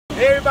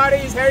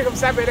everybody, it's Harry from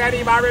Separate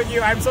Daddy BBQ.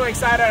 I'm so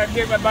excited. I'm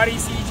here with my buddy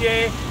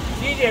CJ.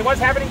 CJ, what's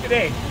happening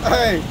today?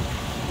 Hey,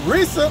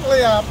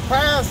 recently I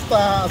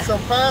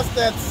surpassed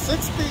that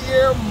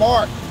 60-year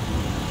mark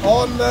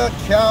on the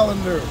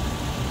calendar.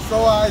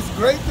 So it's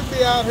great to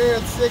be out here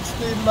at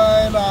 60,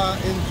 man,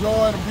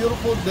 enjoying a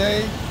beautiful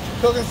day,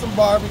 cooking some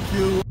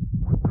barbecue.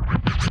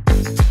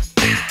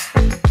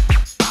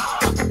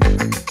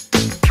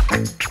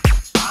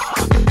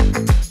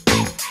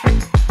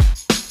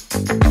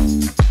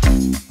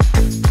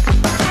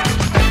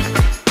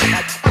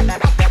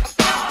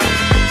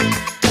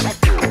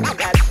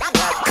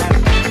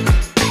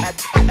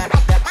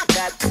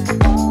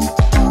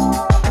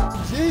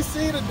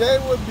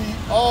 Today would be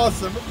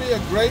awesome. It'd be a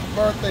great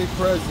birthday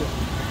present.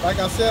 Like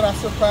I said, I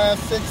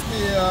surpassed 60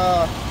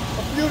 a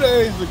few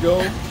days ago.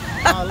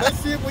 Let's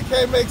see if we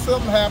can't make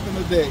something happen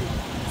today.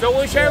 So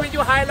we'll share with you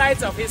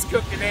highlights of his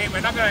cook today.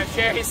 We're not going to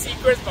share his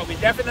secrets, but we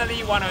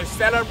definitely want to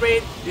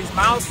celebrate this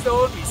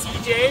milestone with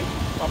CJ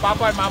for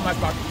Papa and Mama's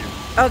barbecue.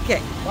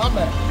 Okay. My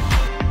man.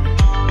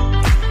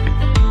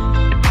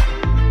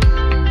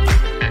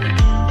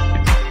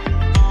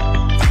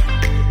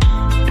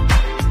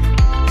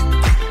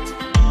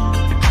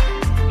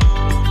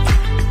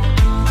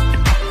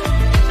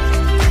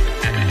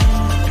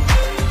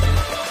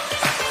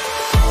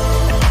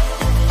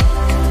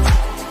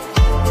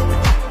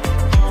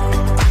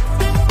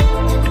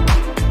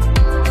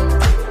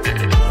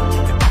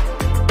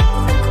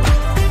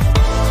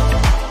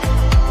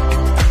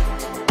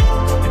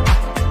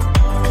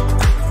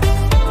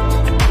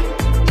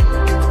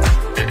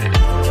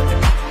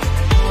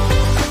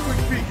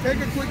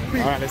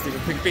 Alright, let's take a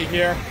quick peek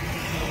here.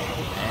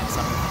 And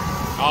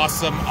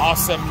some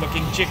awesome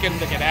looking chicken.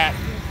 Look at that.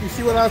 You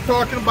see what I was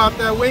talking about,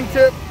 that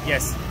wingtip?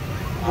 Yes.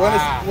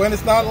 When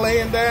it's not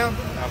laying down?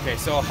 Okay,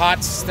 so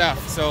hot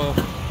stuff. So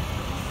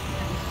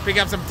pick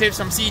up some tips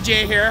from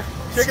CJ here.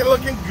 Chicken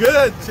looking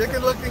good.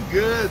 Chicken looking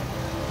good.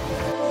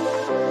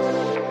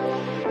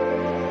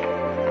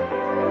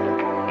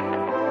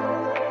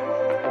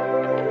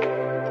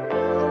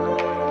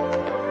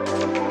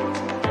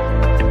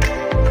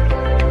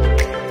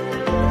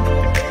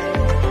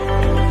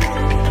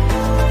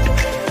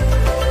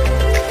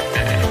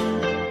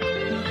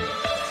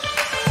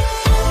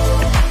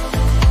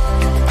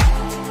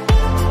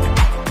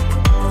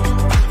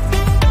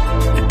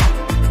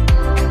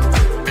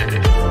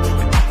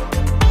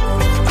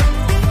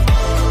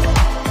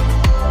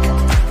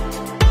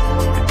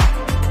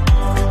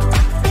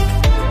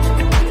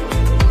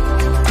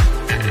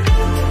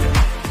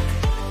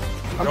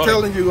 I'm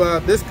telling you,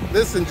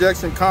 this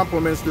injection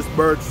complements this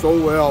bird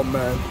so well,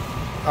 man.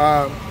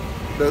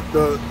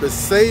 The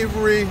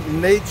savory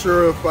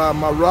nature of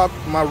my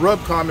rub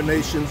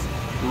combinations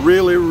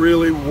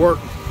really work.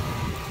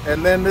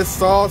 And then this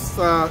sauce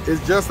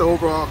is just an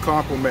overall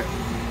compliment.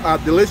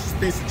 Delicious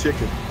piece of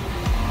chicken.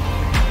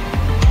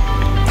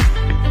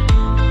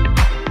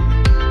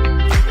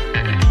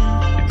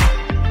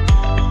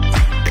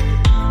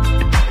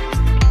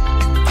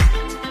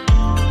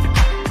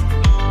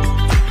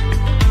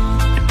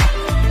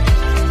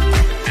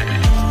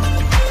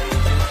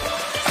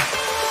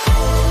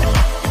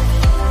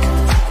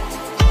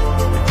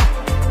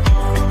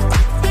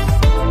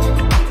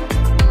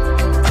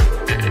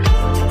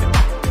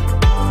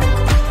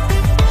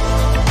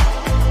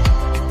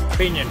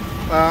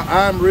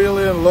 I'm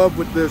really in love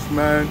with this,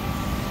 man.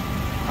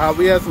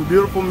 We had some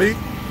beautiful meat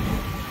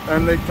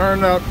and they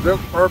turned out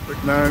just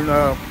perfect,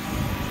 man.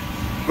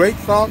 Great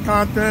salt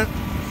content,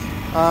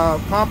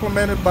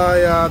 complemented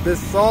by this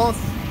sauce.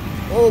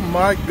 Oh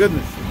my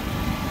goodness.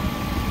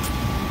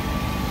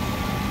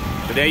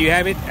 So there you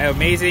have it,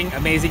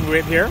 amazing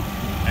rib here,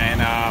 and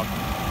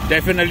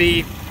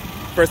definitely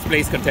first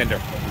place contender.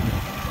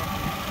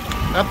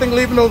 I think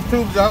leaving those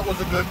tubes out was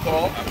a good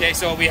call. Okay,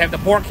 so we have the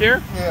pork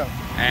here. Yeah.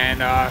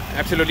 And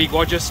absolutely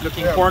gorgeous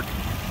looking pork.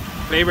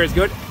 Flavor is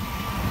good.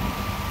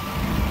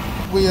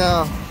 We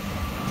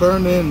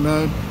turned in,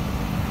 man.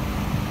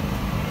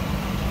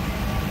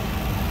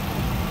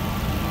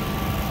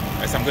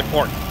 That's some good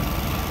pork.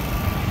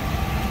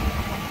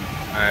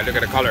 Look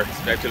at the color.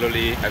 It's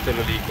absolutely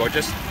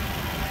gorgeous.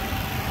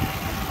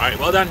 All right,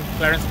 well done,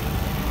 Clarence.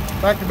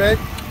 Thank you, babe.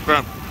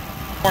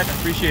 Pork,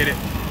 appreciate it.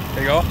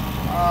 There you go.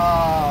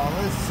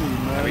 Let's see,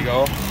 man. There we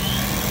go.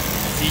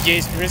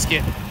 CJ's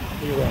brisket.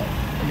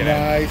 Look at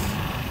that.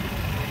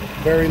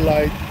 Nice. Very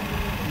light.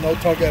 No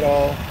tug at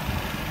all.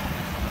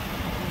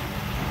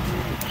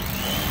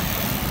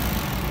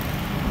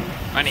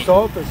 Honey.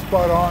 Salt is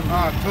spot on.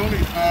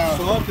 Tony,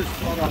 salt is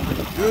spot on.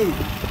 Dude.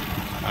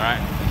 All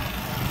right.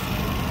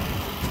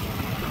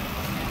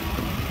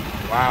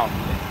 Wow.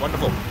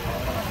 Wonderful.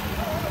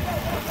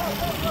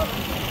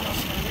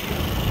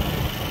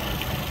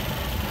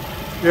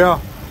 Yeah.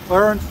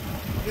 Clarence?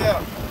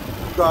 Yeah.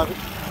 Got it.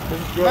 This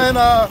is good. And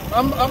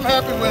I'm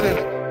happy with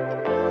it.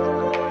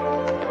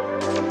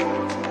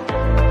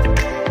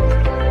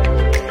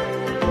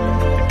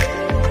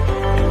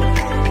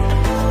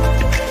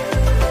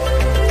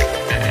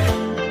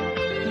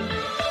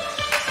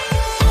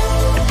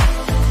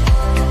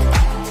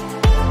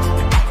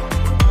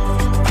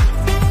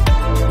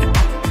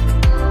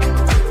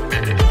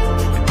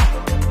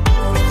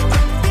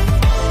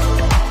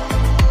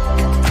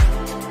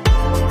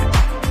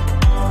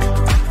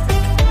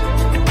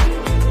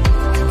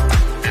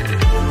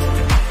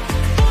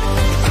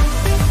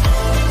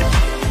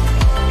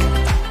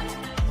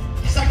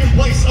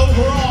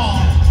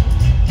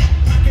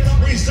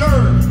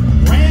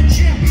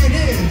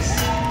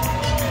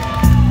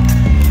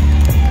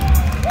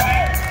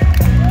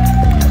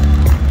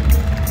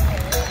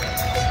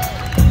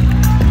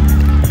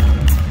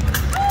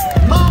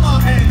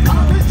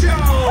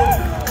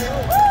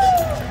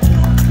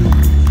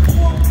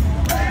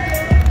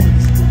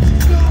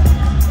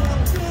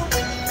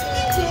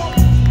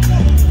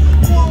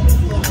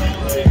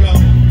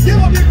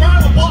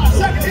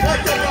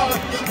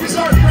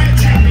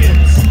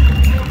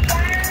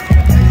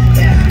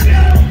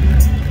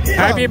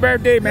 Happy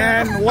birthday,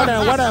 man! What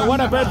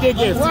a birthday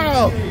gift!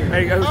 Wow.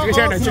 Hey, show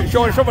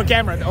the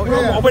camera.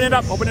 Yeah. Open it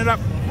up. Open it up.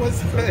 What's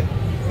that?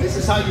 This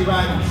is how you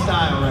ride in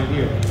style right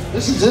here.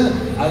 This is it.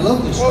 I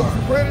love this car. Well,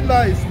 it's pretty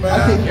nice, man.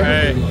 I think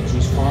everybody loves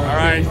this car. All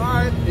right.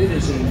 It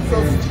is a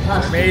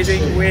fantastic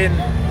Amazing win.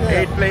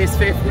 8th place,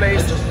 5th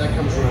place. That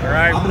comes right. All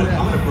right. I'm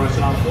gonna brush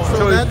it off.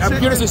 So that I'm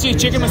curious to see.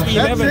 Chicken must be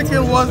 11. That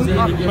chicken wasn't.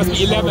 Must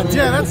be 11.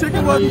 Yeah, that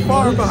chicken wasn't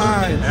far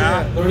behind.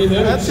 Yeah.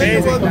 That chicken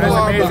Amazing. wasn't That's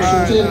far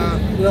amazing.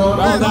 behind. Well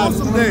done.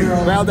 Awesome day.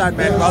 Well done,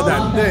 man. Well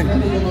done.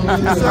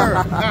 Yes,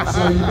 sir.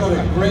 So you got a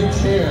great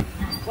chair.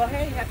 Well,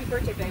 hey, happy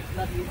birthday, babe.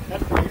 Love you.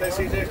 Happy birthday,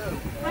 CJ.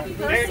 Happy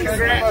birthday.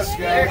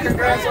 Hey,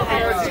 congrats on the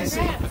RTC.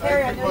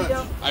 Harry, I know you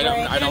don't. I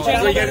don't.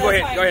 Go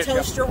ahead.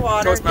 Toast your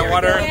water. Toast my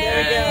water.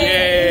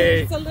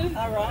 Yay. Salute.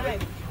 All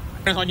right.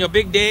 On your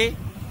big day,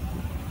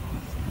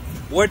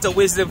 words of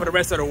wisdom for the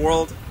rest of the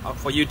world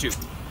for YouTube.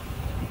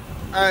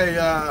 Hey,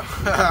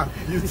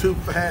 YouTube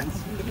fans,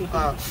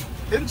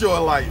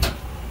 enjoy life.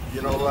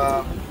 You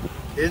know,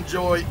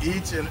 enjoy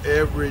each and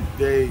every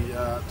day.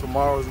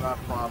 Tomorrow's not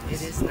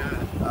promised. It is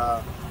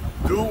not.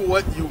 Do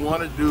what you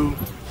want to do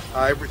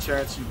every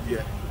chance you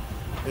get.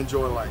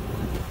 Enjoy life.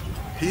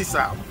 Peace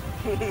out.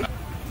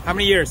 How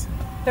many years?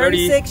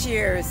 36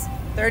 years.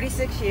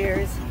 36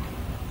 years.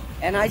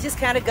 And I just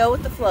kind of go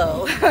with the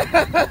flow. You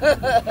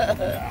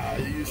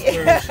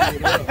stir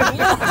shit up.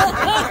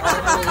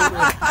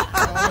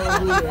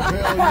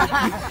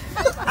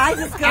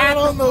 I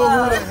don't know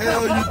who the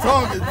hell you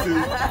talking to.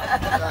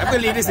 I'm gonna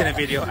leave this in a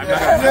video. I'm not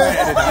gonna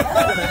edit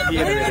it.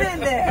 Leave it in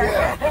there.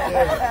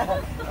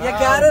 You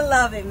gotta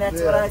love him.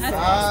 That's what I say.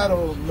 I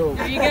don't know.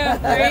 There you go.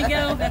 There you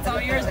go. That's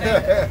all yours, baby.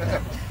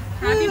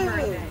 Happy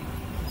birthday.